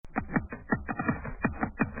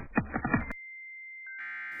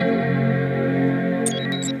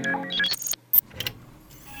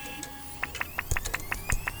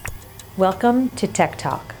Welcome to Tech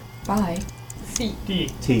Talk. By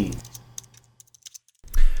CDT.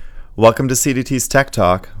 Welcome to CDT's Tech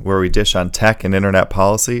Talk, where we dish on tech and internet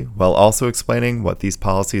policy while also explaining what these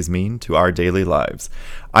policies mean to our daily lives.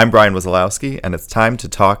 I'm Brian Wazalowski, and it's time to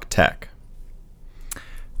talk tech.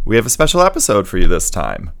 We have a special episode for you this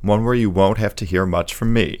time, one where you won't have to hear much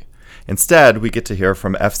from me. Instead, we get to hear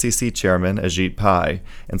from FCC Chairman Ajit Pai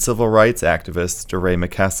and civil rights activist DeRay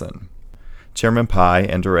McKesson. Chairman Pai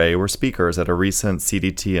and DeRay were speakers at a recent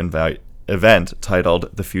CDT event titled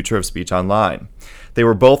The Future of Speech Online. They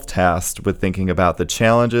were both tasked with thinking about the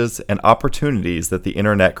challenges and opportunities that the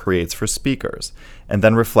internet creates for speakers, and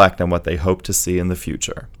then reflect on what they hope to see in the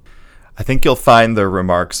future. I think you'll find their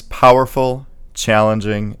remarks powerful,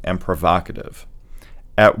 challenging, and provocative.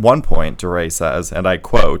 At one point, DeRay says, and I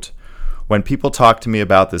quote, "When people talk to me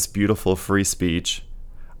about this beautiful free speech,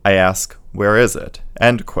 I ask, where is it?"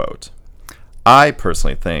 End quote. I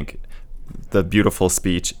personally think the beautiful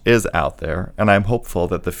speech is out there, and I'm hopeful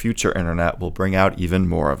that the future internet will bring out even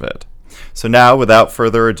more of it. So now, without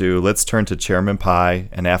further ado, let's turn to Chairman Pai,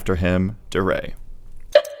 and after him, DeRay.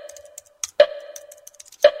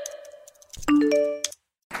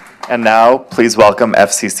 And now, please welcome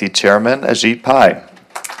FCC Chairman Ajit Pai.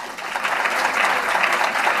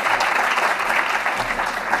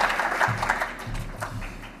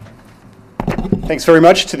 Thanks very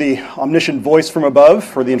much to the omniscient voice from above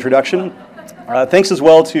for the introduction. Thanks as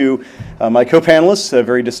well to my co-panelists,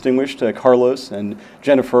 very distinguished, Carlos and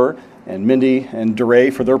Jennifer and Mindy and DeRay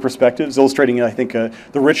for their perspectives, illustrating, I think,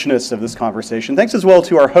 the richness of this conversation. Thanks as well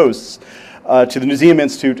to our hosts, to the Newseum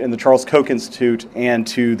Institute and the Charles Koch Institute, and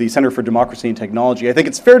to the Center for Democracy and Technology. I think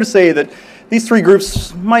it's fair to say that these three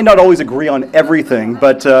groups might not always agree on everything,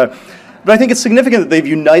 but I think it's significant that they've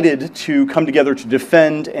united to come together to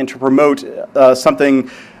defend and to promote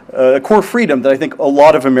a core freedom that I think a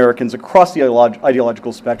lot of Americans across the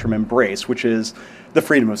ideological spectrum embrace, which is the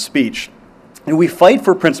freedom of speech. And we fight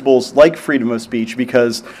for principles like freedom of speech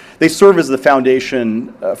because they serve as the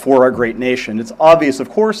foundation for our great nation. It's obvious, of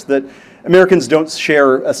course, that Americans don't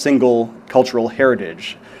share a single cultural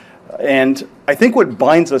heritage. And I think what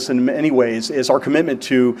binds us in many ways is our commitment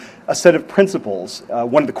to a set of principles.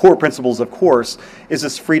 One of the core principles, of course, is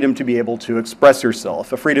this freedom to be able to express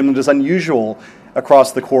yourself, a freedom that is unusual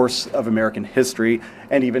across the course of American history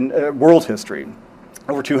and even world history.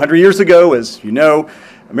 Over 200 years ago, as you know,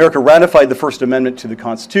 America ratified the First Amendment to the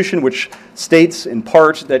Constitution, which states in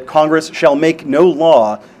part that Congress shall make no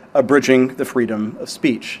law abridging the freedom of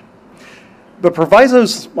speech. But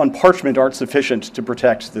provisos on parchment aren't sufficient to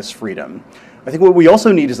protect this freedom. I think what we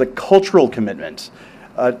also need is a cultural commitment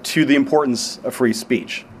to the importance of free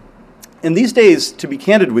speech. In these days, to be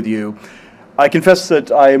candid with you, I confess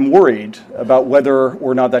that I am worried about whether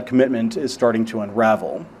or not that commitment is starting to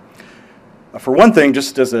unravel. For one thing,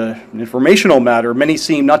 just as an informational matter, many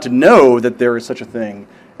seem not to know that there is such a thing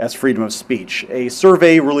as freedom of speech. A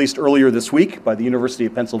survey released earlier this week by the University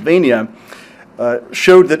of Pennsylvania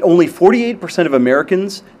showed that only 48% of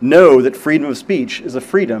Americans know that freedom of speech is a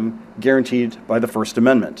freedom guaranteed by the First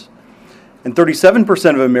Amendment. And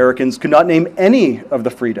 37% of Americans could not name any of the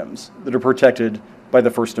freedoms that are protected by the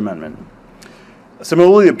First Amendment.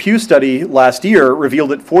 Similarly, a Pew study last year revealed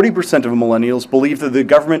that 40% of millennials believe that the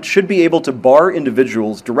government should be able to bar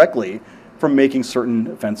individuals directly from making certain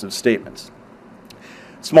offensive statements.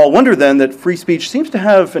 Small wonder then that free speech seems to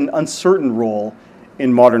have an uncertain role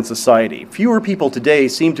in modern society. Fewer people today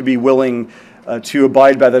seem to be willing to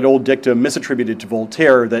abide by that old dictum misattributed to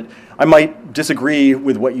Voltaire that I might disagree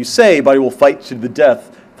with what you say, but I will fight to the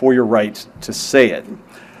death for your right to say it.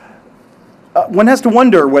 One has to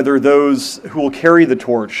wonder whether those who will carry the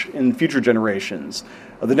torch in future generations,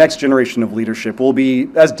 the next generation of leadership, will be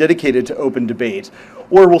as dedicated to open debate,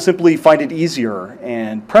 or will simply find it easier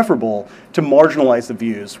and preferable to marginalize the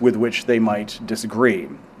views with which they might disagree.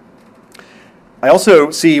 I also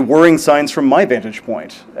see worrying signs from my vantage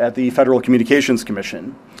point at the Federal Communications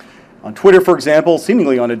Commission. On Twitter, for example,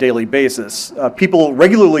 seemingly on a daily basis, people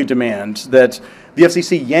regularly demand that the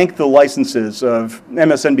FCC yank the licenses of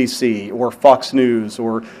MSNBC or Fox News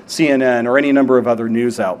or CNN or any number of other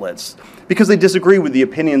news outlets because they disagree with the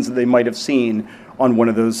opinions that they might have seen on one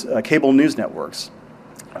of those cable news networks.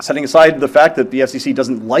 Setting aside the fact that the FCC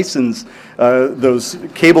doesn't license those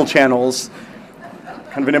cable channels,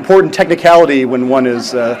 kind of an important technicality when one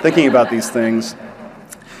is thinking about these things.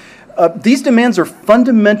 These demands are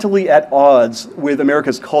fundamentally at odds with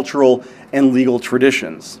America's cultural and legal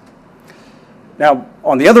traditions. Now,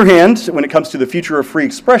 on the other hand, when it comes to the future of free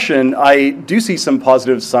expression, I do see some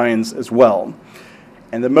positive signs as well.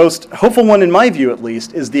 And the most hopeful one, in my view at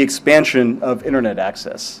least, is the expansion of internet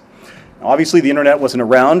access. Obviously, the internet wasn't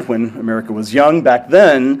around when America was young. Back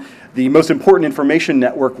then, the most important information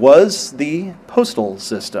network was the postal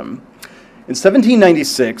system. In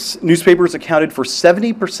 1796, newspapers accounted for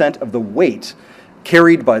 70% of the weight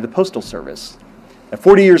carried by the Postal Service.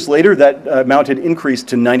 40 years later, that amount had increased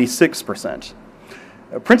to 96%.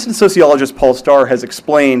 Princeton sociologist Paul Starr has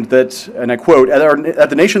explained that, and I quote, at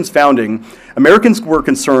the nation's founding, Americans were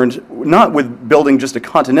concerned not with building just a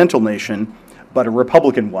continental nation, but a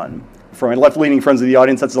republican one. For my left-leaning friends of the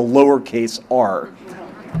audience, that's a lowercase r.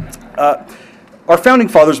 Our founding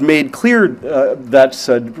fathers made clear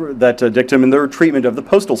that dictum in their treatment of the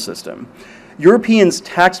postal system. Europeans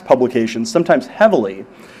taxed publications, sometimes heavily,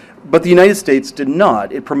 but the United States did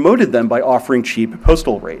not. It promoted them by offering cheap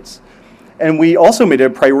postal rates. And we also made it a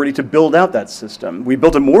priority to build out that system. We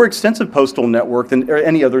built a more extensive postal network than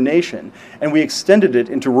any other nation, and we extended it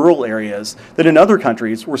into rural areas that in other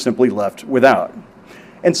countries were simply left without.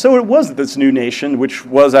 And so it was that this new nation, which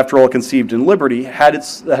was, after all, conceived in liberty, had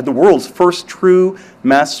the world's first true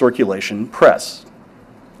mass circulation press.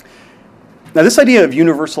 Now, this idea of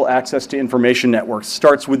universal access to information networks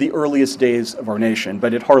starts with the earliest days of our nation,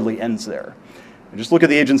 but it hardly ends there. And just look at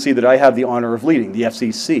the agency that I have the honor of leading, the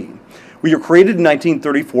FCC. We were created in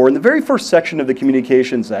 1934, and the very first section of the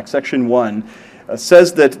Communications Act, Section 1,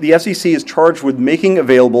 says that the FCC is charged with making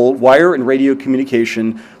available wire and radio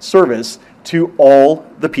communication service to all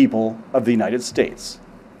the people of the United States.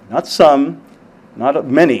 Not some, not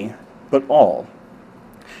many, but all.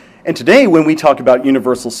 And today, when we talk about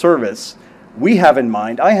universal service, I have in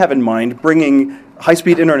mind bringing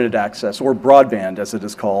high-speed internet access, or broadband as it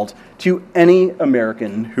is called, to any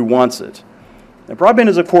American who wants it. Now, broadband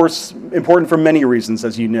is, of course, important for many reasons,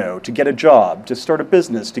 as you know: to get a job, to start a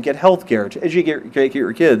business, to get health care, to educate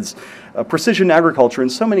your kids, precision agriculture,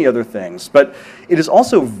 and so many other things. But it is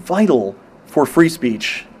also vital for free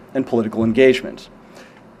speech and political engagement.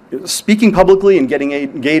 Speaking publicly and getting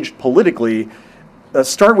engaged politically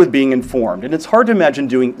start with being informed, and it's hard to imagine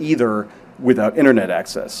doing either without internet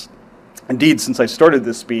access. Indeed, since I started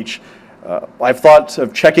this speech, I've thought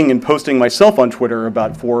of checking and posting myself on Twitter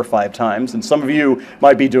about 4 or 5 times, and some of you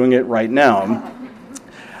might be doing it right now.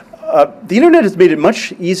 The internet has made it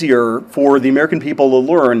much easier for the American people to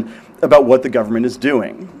learn about what the government is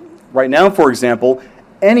doing. Right now, for example,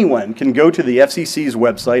 anyone can go to the FCC's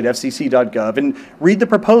website, fcc.gov, and read the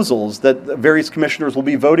proposals that various commissioners will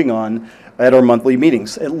be voting on at our monthly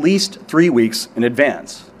meetings, at least 3 weeks in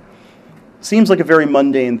advance. Seems like a very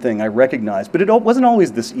mundane thing, I recognize, but it wasn't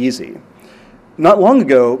always this easy. Not long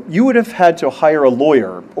ago, you would have had to hire a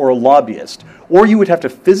lawyer or a lobbyist, or you would have to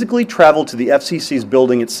physically travel to the FCC's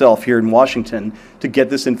building itself here in Washington to get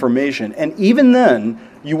this information. And even then,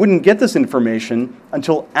 you wouldn't get this information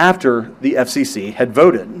until after the FCC had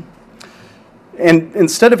voted. And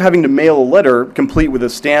instead of having to mail a letter complete with a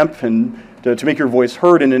stamp and to make your voice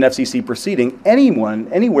heard in an FCC proceeding,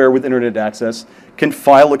 anyone, anywhere with internet access, can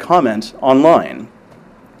file a comment online.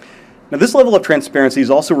 Now, this level of transparency is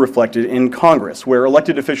also reflected in Congress, where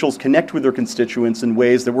elected officials connect with their constituents in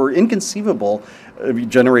ways that were inconceivable a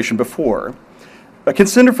generation before.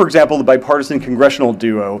 Consider, for example, the bipartisan congressional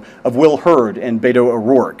duo of Will Hurd and Beto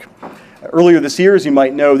O'Rourke. Earlier this year, as you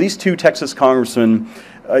might know, these 2 Texas congressmen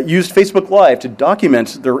used Facebook Live to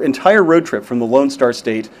document their entire road trip from the Lone Star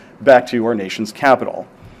State back to our nation's capital.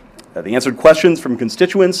 They answered questions from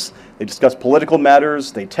constituents, they discussed political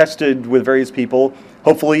matters, they texted with various people,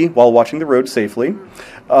 hopefully while watching the road safely.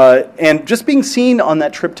 And just being seen on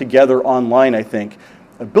that trip together online, I think,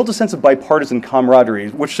 built a sense of bipartisan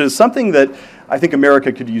camaraderie, which is something that I think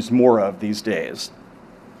America could use more of these days.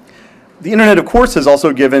 The internet, of course, has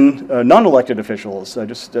also given non-elected officials,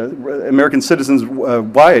 American citizens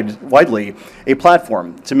widely, a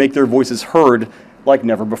platform to make their voices heard like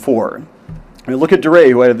never before. I mean, look at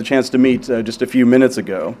DeRay, who I had the chance to meet just a few minutes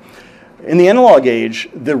ago. In the analog age,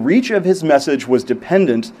 the reach of his message was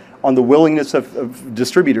dependent on the willingness of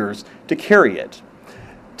distributors to carry it.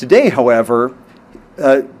 Today, however,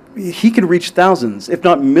 he can reach thousands, if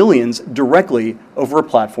not millions, directly over a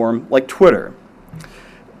platform like Twitter.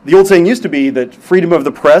 The old saying used to be that freedom of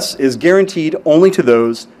the press is guaranteed only to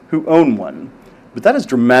those who own one. But that has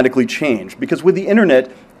dramatically changed, because with the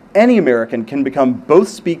internet, any American can become both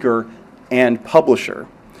speaker and publisher.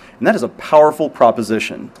 And that is a powerful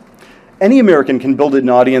proposition. Any American can build an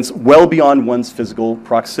audience well beyond one's physical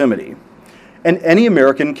proximity. And any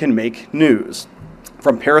American can make news,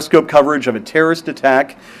 from Periscope coverage of a terrorist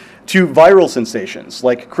attack to viral sensations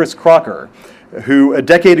like Chris Crocker, who a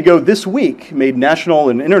decade ago this week made national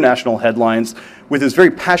and international headlines with his very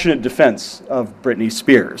passionate defense of Britney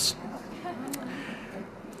Spears.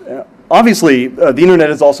 Obviously, the internet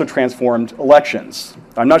has also transformed elections.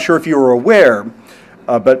 I'm not sure if you are aware,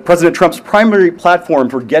 but President Trump's primary platform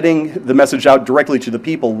for getting the message out directly to the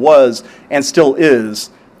people was, and still is,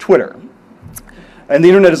 Twitter. And the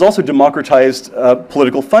internet has also democratized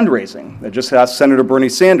political fundraising. I just asked Senator Bernie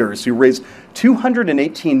Sanders, who raised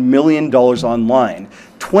 $218 million online,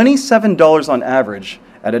 $27 on average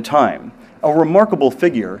at a time, a remarkable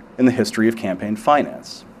figure in the history of campaign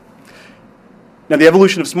finance. Now, the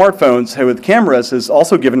evolution of smartphones with cameras has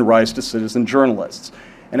also given rise to citizen journalists.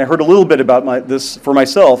 And I heard a little bit about this for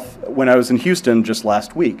myself when I was in Houston just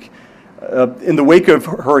last week. In the wake of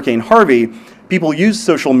Hurricane Harvey, people used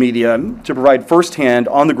social media to provide firsthand,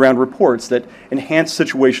 on-the-ground reports that enhance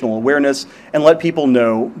situational awareness and let people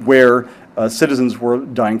know where citizens were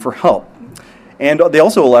dying for help. And they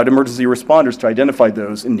also allowed emergency responders to identify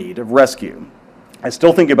those in need of rescue. I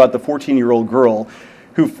still think about the 14-year-old girl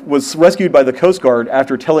who was rescued by the Coast Guard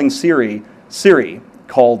after telling Siri,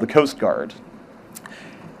 call the Coast Guard.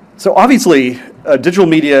 So obviously, digital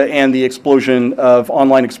media and the explosion of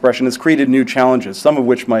online expression has created new challenges, some of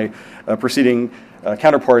which my preceding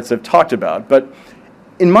counterparts have talked about. But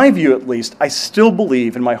in my view, at least, I still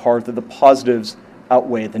believe in my heart that the positives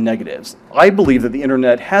outweigh the negatives. I believe that the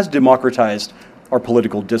internet has democratized our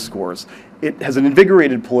political discourse. It has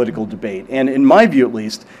invigorated political debate, and in my view, at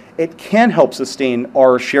least, it can help sustain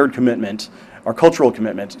our shared commitment, our cultural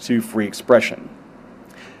commitment to free expression.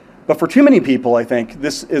 But for too many people, I think,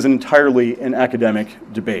 this is entirely an academic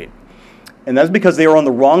debate. And that's because they are on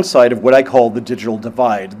the wrong side of what I call the digital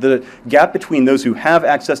divide, the gap between those who have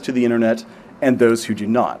access to the internet and those who do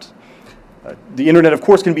not. The internet, of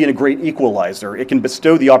course, can be a great equalizer. It can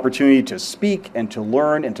bestow the opportunity to speak and to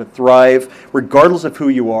learn and to thrive, regardless of who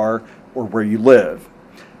you are or where you live.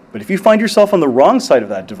 But if you find yourself on the wrong side of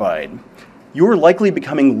that divide, you are likely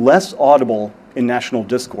becoming less audible in national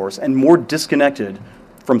discourse and more disconnected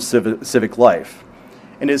from civic life.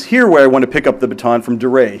 And it is here where I want to pick up the baton from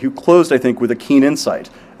DeRay, who closed, I think, with a keen insight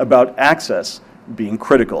about access being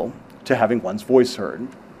critical to having one's voice heard.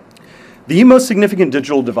 The most significant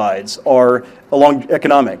digital divides are along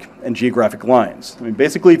economic and geographic lines. I mean,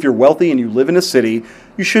 basically, if you're wealthy and you live in a city,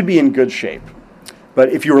 you should be in good shape. But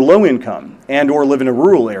if you're low income and or live in a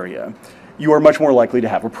rural area, you are much more likely to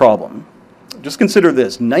have a problem. Just consider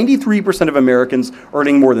this, 93% of Americans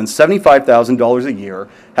earning more than $75,000 a year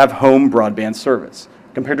have home broadband service,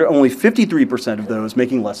 compared to only 53% of those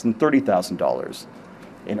making less than $30,000.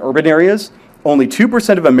 In urban areas, only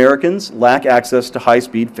 2% of Americans lack access to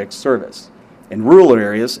high-speed fixed service. In rural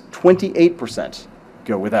areas, 28%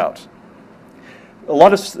 go without. A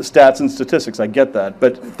lot of stats and statistics, I get that,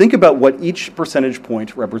 but think about what each percentage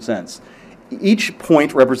point represents. Each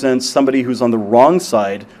point represents somebody who's on the wrong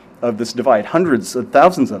side of this divide, hundreds of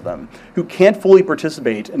thousands of them, who can't fully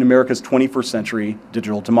participate in America's 21st century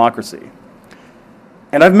digital democracy.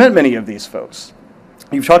 And I've met many of these folks.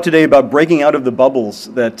 You've talked today about breaking out of the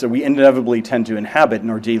bubbles that we inevitably tend to inhabit in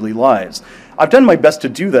our daily lives. I've done my best to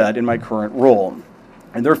do that in my current role.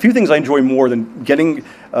 And there are a few things I enjoy more than getting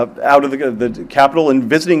out of the Capitol and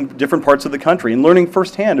visiting different parts of the country and learning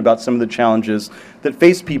firsthand about some of the challenges that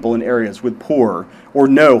face people in areas with poor or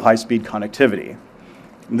no high-speed connectivity.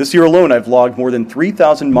 And this year alone, I've logged more than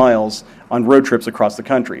 3,000 miles on road trips across the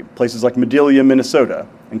country, places like Madelia, Minnesota,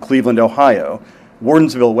 and Cleveland, Ohio,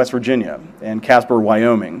 Wardensville, West Virginia, and Casper,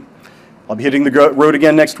 Wyoming. I'll be hitting the road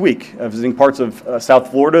again next week, visiting parts of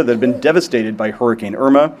South Florida that have been devastated by Hurricane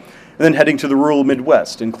Irma, and then heading to the rural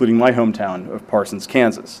Midwest, including my hometown of Parsons,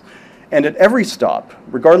 Kansas. And at every stop,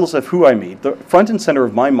 regardless of who I meet, the front and center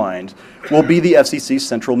of my mind will be the FCC's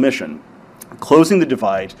central mission, closing the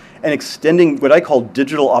divide and extending what I call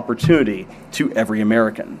digital opportunity to every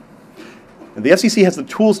American. And the FCC has the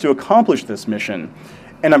tools to accomplish this mission,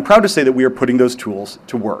 and I'm proud to say that we are putting those tools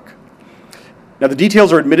to work. Now, the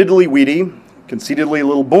details are admittedly weedy, conceitedly a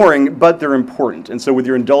little boring, but they're important. And so with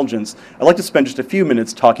your indulgence, I'd like to spend just a few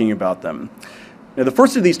minutes talking about them. Now, the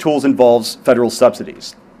first of these tools involves federal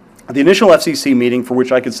subsidies. At the initial FCC meeting, for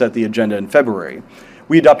which I could set the agenda in February,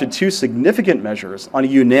 we adopted two significant measures on a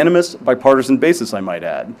unanimous bipartisan basis, I might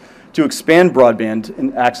add, to expand broadband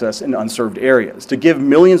and access in unserved areas, to give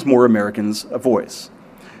millions more Americans a voice.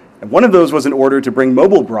 And one of those was an order to bring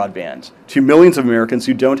mobile broadband to millions of Americans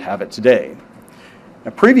who don't have it today.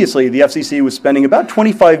 Now, previously, the FCC was spending about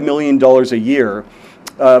 $25 million a year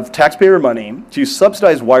of taxpayer money to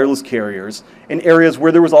subsidize wireless carriers in areas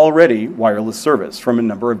where there was already wireless service from a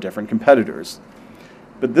number of different competitors.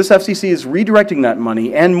 But this FCC is redirecting that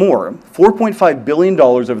money and more, $4.5 billion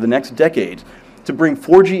over the next decade, to bring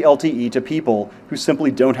 4G LTE to people who simply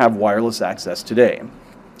don't have wireless access today.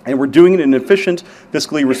 And we're doing it in an efficient,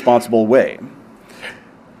 fiscally responsible way.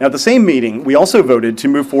 Now, at the same meeting, we also voted to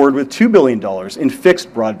move forward with $2 billion in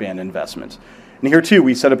fixed broadband investment. And here, too,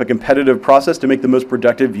 we set up a competitive process to make the most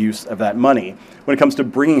productive use of that money when it comes to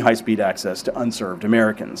bringing high-speed access to unserved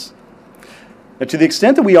Americans. Now, to the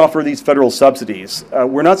extent that we offer these federal subsidies,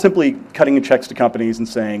 we're not simply cutting checks to companies and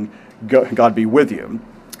saying, God be with you.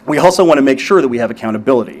 We also want to make sure that we have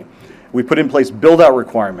accountability. We put in place build-out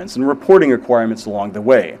requirements and reporting requirements along the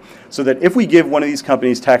way, so that if we give one of these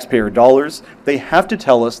companies taxpayer dollars, they have to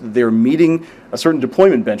tell us that they're meeting a certain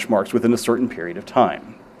deployment benchmarks within a certain period of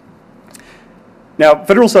time. Now,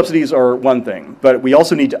 federal subsidies are one thing, but we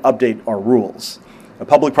also need to update our rules.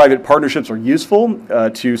 Public-private partnerships are useful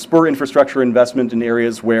to spur infrastructure investment in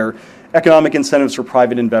areas where economic incentives for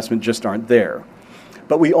private investment just aren't there.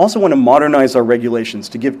 But we also want to modernize our regulations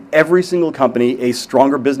to give every single company a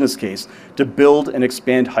stronger business case to build and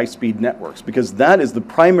expand high-speed networks, because that is the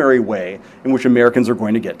primary way in which Americans are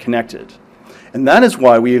going to get connected. And that is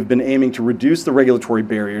why we have been aiming to reduce the regulatory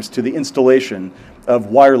barriers to the installation of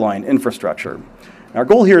wireline infrastructure. Our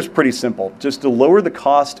goal here is pretty simple, just to lower the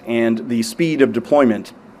cost and the speed of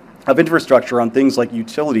deployment of infrastructure on things like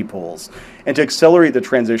utility poles, and to accelerate the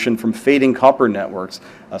transition from fading copper networks,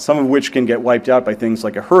 some of which can get wiped out by things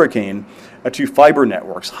like a hurricane, to fiber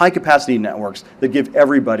networks, high-capacity networks that give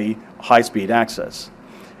everybody high-speed access.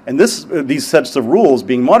 And these sets of rules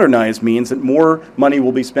being modernized means that more money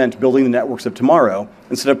will be spent building the networks of tomorrow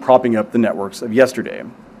instead of propping up the networks of yesterday.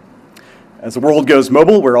 As the world goes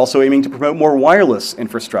mobile, we're also aiming to promote more wireless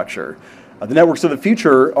infrastructure. The networks of the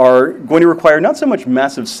future are going to require not so much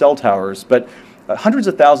massive cell towers, but hundreds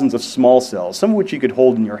of thousands of small cells, some of which you could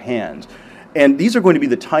hold in your hand. And these are going to be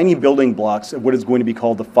the tiny building blocks of what is going to be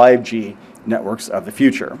called the 5G networks of the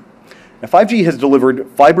future. Now, 5G has delivered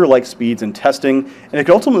fiber-like speeds in testing, and it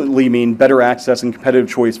could ultimately mean better access and competitive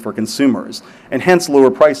choice for consumers, and hence lower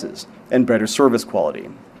prices and better service quality.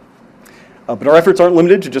 But our efforts aren't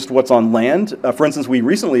limited to just what's on land. For instance, we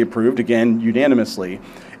recently approved, again unanimously,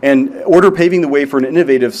 an order paving the way for an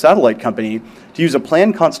innovative satellite company to use a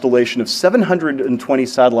planned constellation of 720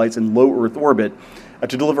 satellites in low Earth orbit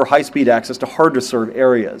to deliver high-speed access to hard-to-serve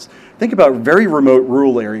areas. Think about very remote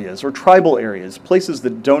rural areas or tribal areas, places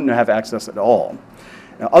that don't have access at all.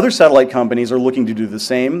 Now, other satellite companies are looking to do the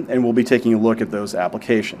same, and we'll be taking a look at those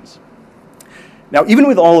applications. Now, even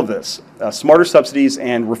with all of this, smarter subsidies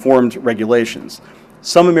and reformed regulations,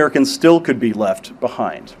 some Americans still could be left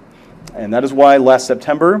behind. And that is why last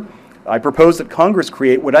September, I proposed that Congress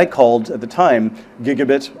create what I called at the time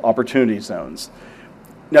gigabit opportunity zones.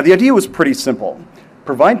 Now, the idea was pretty simple.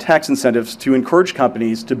 Provide tax incentives to encourage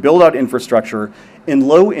companies to build out infrastructure in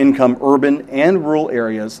low-income urban and rural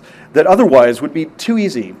areas that otherwise would be too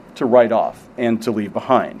easy to write off and to leave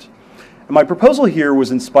behind. My proposal here was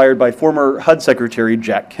inspired by former HUD Secretary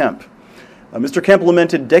Jack Kemp. Mr. Kemp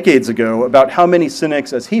lamented decades ago about how many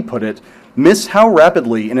cynics, as he put it, miss how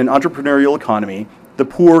rapidly in an entrepreneurial economy the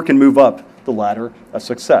poor can move up the ladder of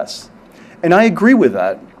success. And I agree with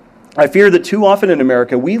that. I fear that too often in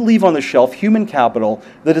America we leave on the shelf human capital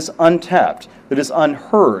that is untapped, that is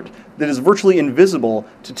unheard, that is virtually invisible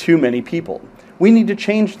to too many people. We need to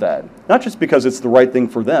change that, not just because it's the right thing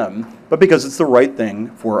for them, but because it's the right thing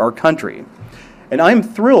for our country. And I'm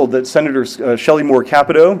thrilled that Senators Shelley Moore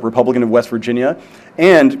Capito, Republican of West Virginia,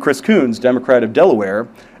 and Chris Coons, Democrat of Delaware,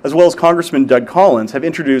 as well as Congressman Doug Collins, have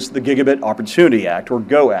introduced the Gigabit Opportunity Act, or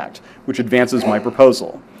GO Act, which advances my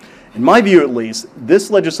proposal. In my view, at least, this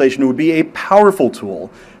legislation would be a powerful tool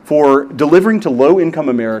for delivering to low-income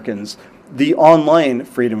Americans the online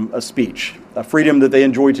freedom of speech, a freedom that they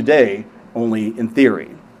enjoy today only in theory.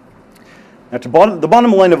 Now, the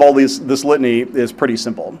bottom line of all this litany is pretty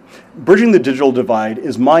simple. Bridging the digital divide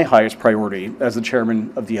is my highest priority as the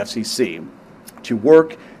chairman of the FCC. To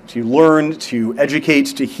work, to learn, to educate,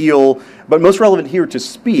 to heal, but most relevant here, to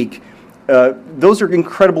speak, those are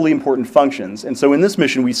incredibly important functions. And so in this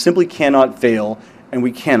mission, we simply cannot fail and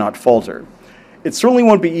we cannot falter. It certainly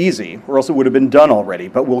won't be easy, or else it would have been done already,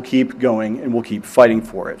 but we'll keep going and we'll keep fighting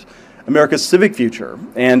for it. America's civic future,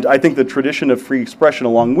 and I think the tradition of free expression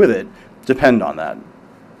along with it, depend on that.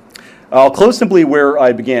 I'll close simply where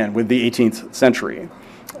I began, with the 18th century.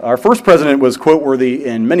 Our first president was quote-worthy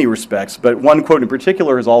in many respects, but one quote in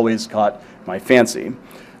particular has always caught my fancy.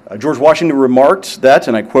 George Washington remarked that,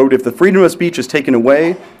 and I quote, "If the freedom of speech is taken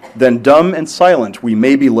away, then dumb and silent we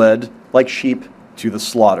may be led like sheep to the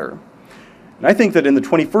slaughter." And I think that in the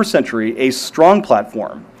 21st century, a strong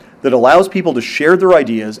platform that allows people to share their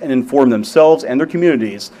ideas and inform themselves and their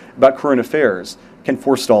communities about current affairs can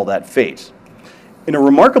forestall that fate. In a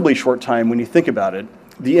remarkably short time, when you think about it,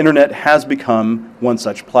 the internet has become one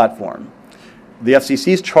such platform. The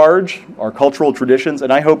FCC's charge, our cultural traditions,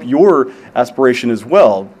 and I hope your aspiration as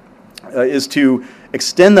well, is to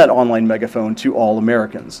extend that online megaphone to all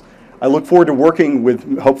Americans. I look forward to working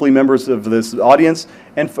with hopefully members of this audience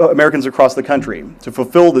and Americans across the country to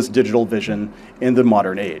fulfill this digital vision in the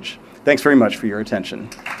modern age. Thanks very much for your attention.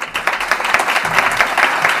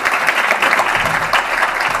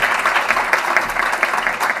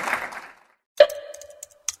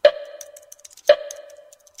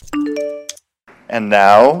 And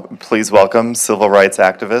now, please welcome civil rights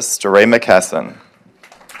activist DeRay McKesson.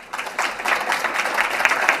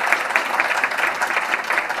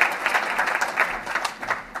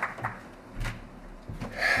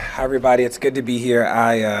 Hi, everybody. It's good to be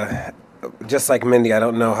here. Just like Mindy, I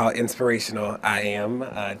don't know how inspirational I am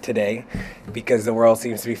today because the world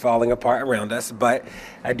seems to be falling apart around us, but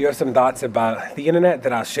I do have some thoughts about the internet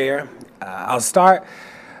that I'll share. I'll start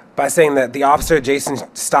by saying that the officer, Jason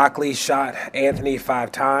Stockley, shot Anthony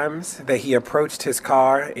 5 times, that he approached his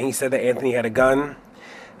car and he said that Anthony had a gun.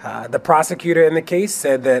 The prosecutor in the case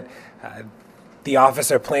said that the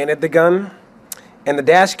officer planted the gun. And the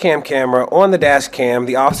dash cam camera, on the dash cam,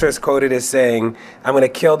 the officer is quoted as saying, "I'm going to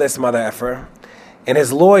kill this mother effer." And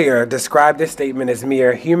his lawyer described this statement as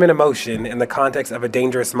mere human emotion in the context of a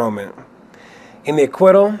dangerous moment. In the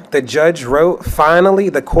acquittal, the judge wrote, "Finally,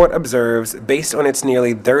 the court observes, based on its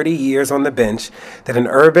nearly 30 years on the bench, that an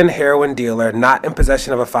urban heroin dealer not in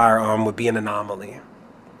possession of a firearm would be an anomaly."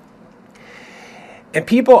 And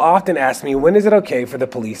people often ask me, when is it okay for the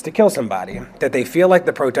police to kill somebody? That they feel like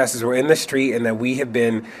the protesters were in the street and that we have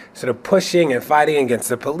been sort of pushing and fighting against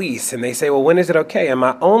the police. And they say, well, when is it okay? And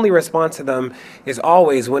my only response to them is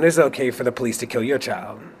always, when is it okay for the police to kill your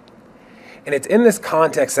child? And it's in this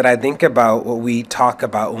context that I think about what we talk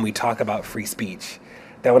about when we talk about free speech.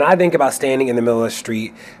 That when I think about standing in the middle of the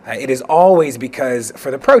street, it is always because for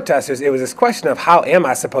the protesters, it was this question of how am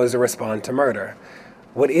I supposed to respond to murder?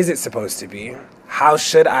 What is it supposed to be? How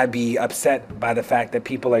should I be upset by the fact that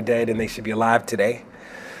people are dead and they should be alive today?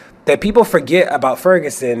 That people forget about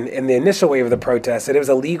Ferguson in the initial wave of the protest, that it was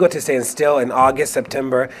illegal to stand still in August,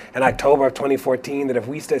 September, and October of 2014, that if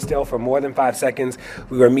we stood still for more than 5 seconds,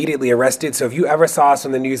 we were immediately arrested. So if you ever saw us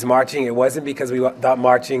on the news marching, it wasn't because we thought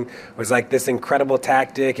marching was like this incredible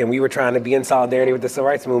tactic and we were trying to be in solidarity with the civil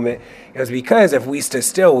rights movement. It was because if we stood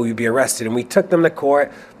still, we would be arrested. And we took them to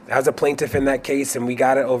court. I was a plaintiff in that case and we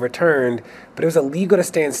got it overturned, but it was illegal to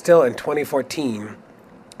stand still in 2014.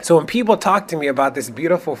 So when people talk to me about this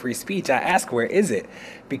beautiful free speech, I ask, where is it?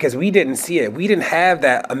 Because we didn't see it. We didn't have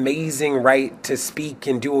that amazing right to speak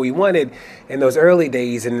and do what we wanted in those early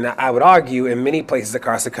days. And I would argue in many places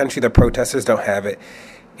across the country, the protesters don't have it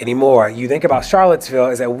anymore. You think about Charlottesville,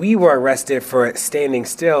 is that we were arrested for standing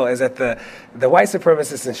still, is that the white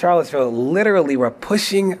supremacists in Charlottesville literally were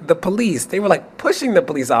pushing the police. They were like pushing the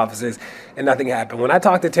police officers and nothing happened. When I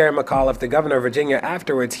talked to Terry McAuliffe, the governor of Virginia,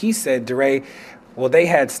 afterwards, he said, DeRay, well, they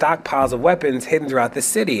had stockpiles of weapons hidden throughout the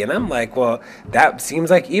city. And I'm like, well, that seems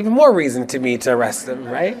like even more reason to me to arrest them,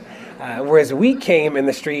 right? Whereas we came in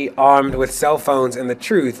the street armed with cell phones and the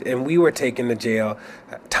truth, and we were taken to jail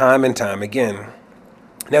time and time again.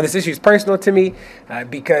 Now, this issue is personal to me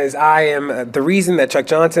because I am the reason that Chuck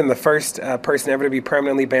Johnson, the first person ever to be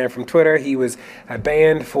permanently banned from Twitter, he was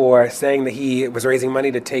banned for saying that he was raising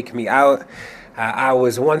money to take me out. I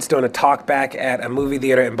was once doing a talk back at a movie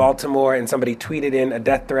theater in Baltimore, and somebody tweeted in a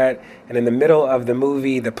death threat. And in the middle of the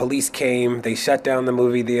movie, the police came. They shut down the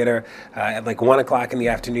movie theater at like 1 o'clock in the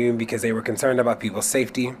afternoon because they were concerned about people's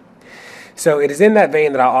safety. So it is in that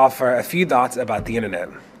vein that I'll offer a few thoughts about the internet.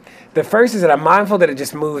 The first is that I'm mindful that it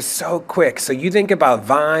just moves so quick. So you think about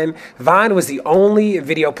Vine. Vine was the only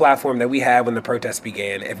video platform that we had when the protests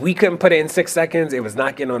began. If we couldn't put it in 6 seconds, it was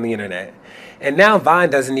not getting on the internet. And now Vine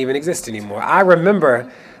doesn't even exist anymore. I remember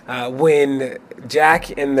when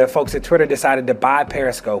Jack and the folks at Twitter decided to buy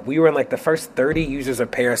Periscope. We were in like the first 30 users of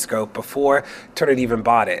Periscope before Twitter even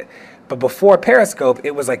bought it. But before Periscope,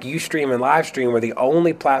 it was like Ustream and Livestream were the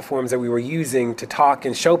only platforms that we were using to talk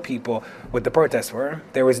and show people what the protests were.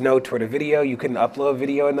 There was no Twitter video. You couldn't upload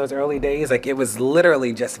video in those early days. Like it was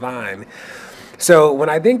literally just Vine. So when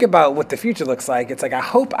I think about what the future looks like, it's like I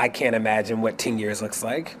hope I can't imagine what 10 years looks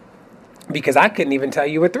like, because I couldn't even tell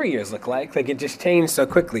you what 3 years look like. Like it just changed so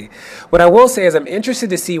quickly. What I will say is I'm interested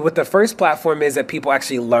to see what the first platform is that people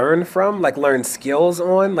actually learn from, like learn skills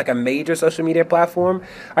on, like a major social media platform.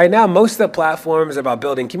 Right now, most of the platforms are about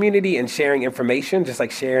building community and sharing information, just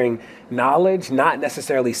like sharing knowledge, not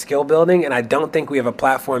necessarily skill building. And I don't think we have a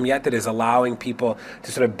platform yet that is allowing people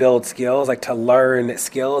to sort of build skills, like to learn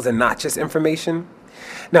skills and not just information.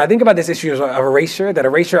 Now, I think about this issue of erasure, that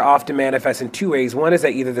erasure often manifests in two ways. One is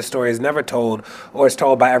that either the story is never told or is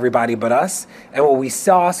told by everybody but us. And what we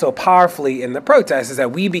saw so powerfully in the protests is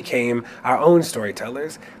that we became our own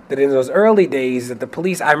storytellers. That in those early days that the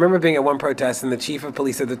police, I remember being at one protest and the chief of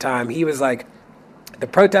police at the time, he was like, the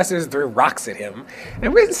protesters threw rocks at him.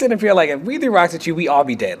 And we're sitting here like, if we threw rocks at you, we all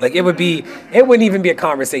be dead. Like it wouldn't even be a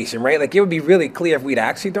conversation, right? Like it would be really clear if we'd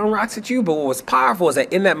actually thrown rocks at you. But what was powerful is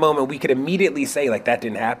that in that moment, we could immediately say like that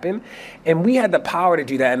didn't happen. And we had the power to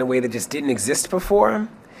do that in a way that just didn't exist before.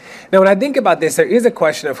 Now, when I think about this, there is a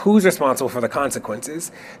question of who's responsible for the consequences.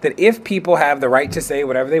 That if people have the right to say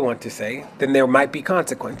whatever they want to say, then there might be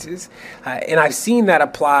consequences. And I've seen that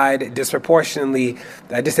applied disproportionately,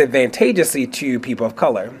 disadvantageously to people of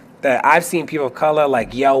color. That I've seen people of color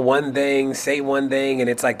like yell one thing, say one thing, and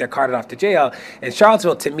it's like they're carted off to jail. And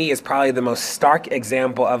Charlottesville, to me, is probably the most stark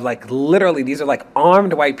example of like literally these are like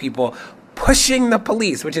armed white people pushing the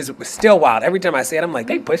police, which is still wild. Every time I say it, I'm like,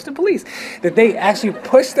 they pushed the police. That they actually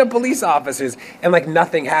pushed the police officers and like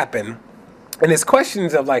nothing happened. And there's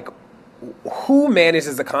questions of like, who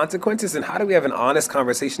manages the consequences and how do we have an honest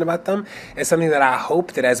conversation about them? It's something that I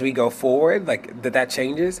hope that as we go forward, like that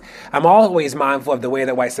changes. I'm always mindful of the way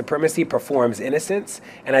that white supremacy performs innocence.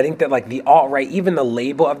 And I think that like the alt-right, even the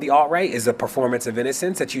label of the alt-right is a performance of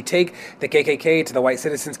innocence. That you take the KKK to the White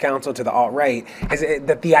Citizens Council to the alt-right,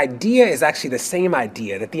 that the idea is actually the same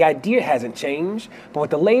idea, that the idea hasn't changed. But what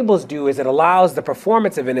the labels do is it allows the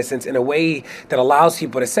performance of innocence in a way that allows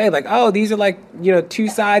people to say like, oh, these are like, two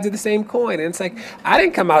sides of the same coin. And it's like, I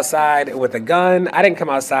didn't come outside with a gun. I didn't come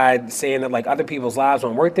outside saying that like other people's lives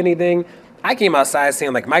weren't worth anything. I came outside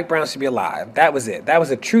saying like Mike Brown should be alive. That was it. That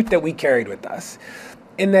was a truth that we carried with us.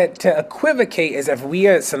 And that to equivocate as if we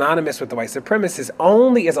are synonymous with the white supremacists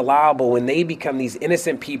only is allowable when they become these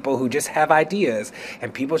innocent people who just have ideas.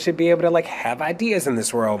 And people should be able to like have ideas in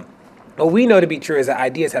this world. What we know to be true is that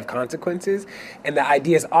ideas have consequences, and that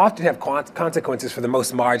ideas often have consequences for the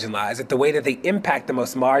most marginalized, that the way that they impact the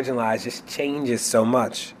most marginalized just changes so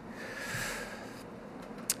much.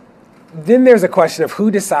 Then there's a question of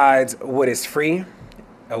who decides what is free,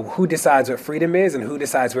 who decides what freedom is, and who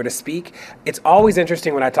decides where to speak. It's always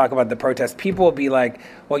interesting when I talk about the protest. People will be like,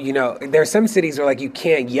 well, there are some cities where like you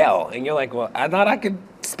can't yell, and you're like, well, I thought I could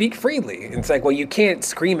speak freely. And it's like, well, you can't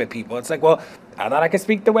scream at people. It's like, well, I thought I could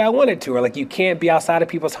speak the way I wanted to. Or like, you can't be outside of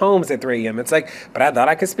people's homes at 3 a.m. It's like, but I thought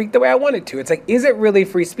I could speak the way I wanted to. It's like, is it really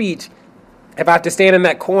free speech if I have to stand in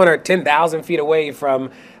that corner 10,000 feet away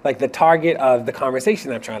from like the target of the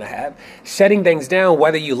conversation I'm trying to have? Shutting things down,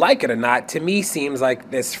 whether you like it or not, to me seems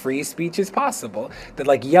like this free speech is possible. That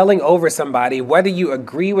like yelling over somebody, whether you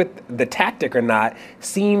agree with the tactic or not,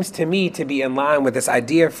 seems to me to be in line with this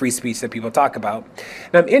idea of free speech that people talk about.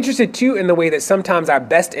 And I'm interested too in the way that sometimes our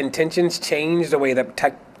best intentions change the way that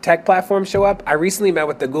tech platforms show up. I recently met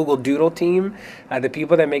with the Google Doodle team, the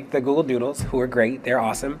people that make the Google Doodles, who are great. They're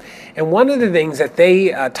awesome. And one of the things that they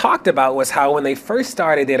talked about was how when they first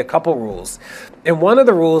started, they had a couple rules. And one of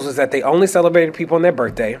the rules was that they only celebrated people on their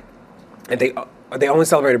birthday, and they only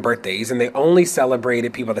celebrated birthdays, and they only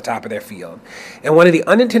celebrated people at the top of their field. And one of the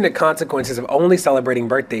unintended consequences of only celebrating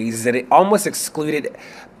birthdays is that it almost excluded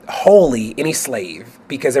wholly any slave,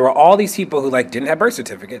 because there were all these people who like didn't have birth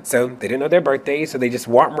certificates, so they didn't know their birthdays, so they just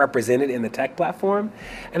weren't represented in the tech platform.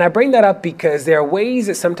 And I bring that up because there are ways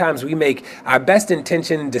that sometimes we make our best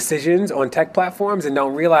intentioned decisions on tech platforms and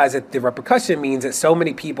don't realize that the repercussion means that so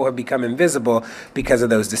many people have become invisible because of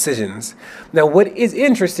those decisions. Now, what is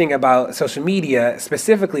interesting about social media,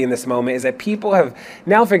 specifically in this moment, is that people have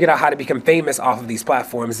now figured out how to become famous off of these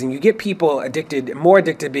platforms, and you get people more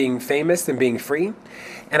addicted to being famous than being free.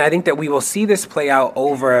 And I think that we will see this play out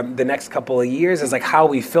over the next couple of years as like how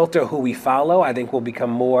we filter who we follow, I think will become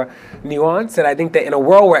more nuanced. And I think that in a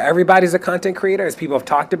world where everybody's a content creator, as people have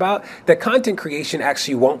talked about, that content creation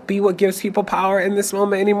actually won't be what gives people power in this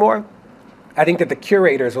moment anymore. I think that the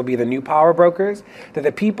curators will be the new power brokers, that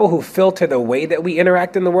the people who filter the way that we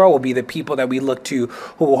interact in the world will be the people that we look to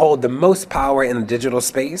who will hold the most power in the digital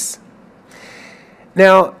space.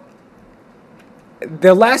 Now,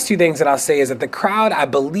 the last two things that I'll say is that the crowd, I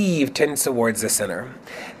believe, tends towards the center.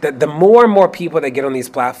 That the more and more people that get on these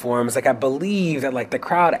platforms, like I believe that like the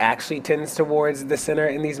crowd actually tends towards the center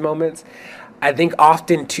in these moments. I think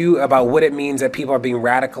often, too, about what it means that people are being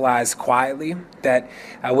radicalized quietly, that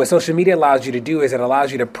what social media allows you to do is it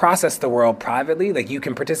allows you to process the world privately. Like, you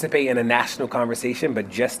can participate in a national conversation, but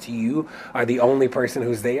just you are the only person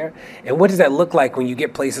who's there. And what does that look like when you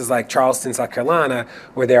get places like Charleston, South Carolina,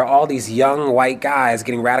 where there are all these young white guys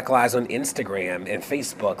getting radicalized on Instagram and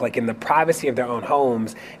Facebook, like in the privacy of their own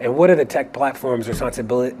homes? And what are the tech platforms'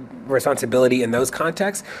 responsibility in those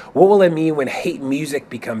contexts? What will it mean when hate music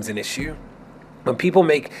becomes an issue? When people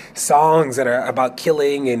make songs that are about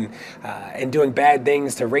killing and doing bad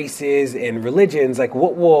things to races and religions, like,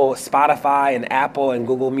 what will Spotify and Apple and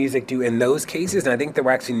Google Music do in those cases? And I think that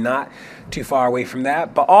we're actually not too far away from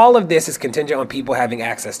that. But all of this is contingent on people having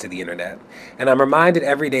access to the internet. And I'm reminded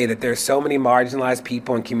every day that there's so many marginalized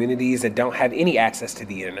people and communities that don't have any access to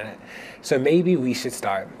the internet. So maybe we should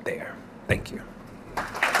start there. Thank you.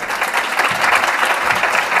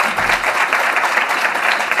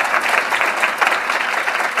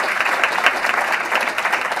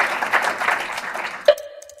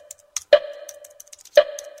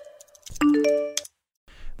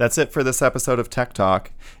 That's it for this episode of Tech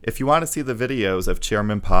Talk. If you want to see the videos of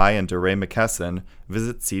Chairman Pai and DeRay McKesson,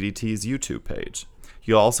 visit CDT's YouTube page.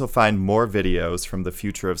 You'll also find more videos from the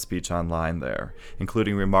Future of Speech Online there,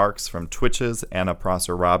 including remarks from Twitch's Anna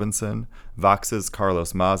Prosser Robinson, Vox's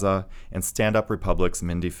Carlos Maza, and Stand Up Republic's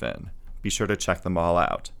Mindy Finn. Be sure to check them all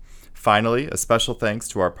out. Finally, a special thanks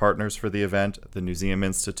to our partners for the event, the Newseum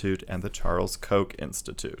Institute and the Charles Koch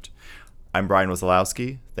Institute. I'm Brian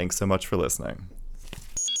Wesolowski. Thanks so much for listening.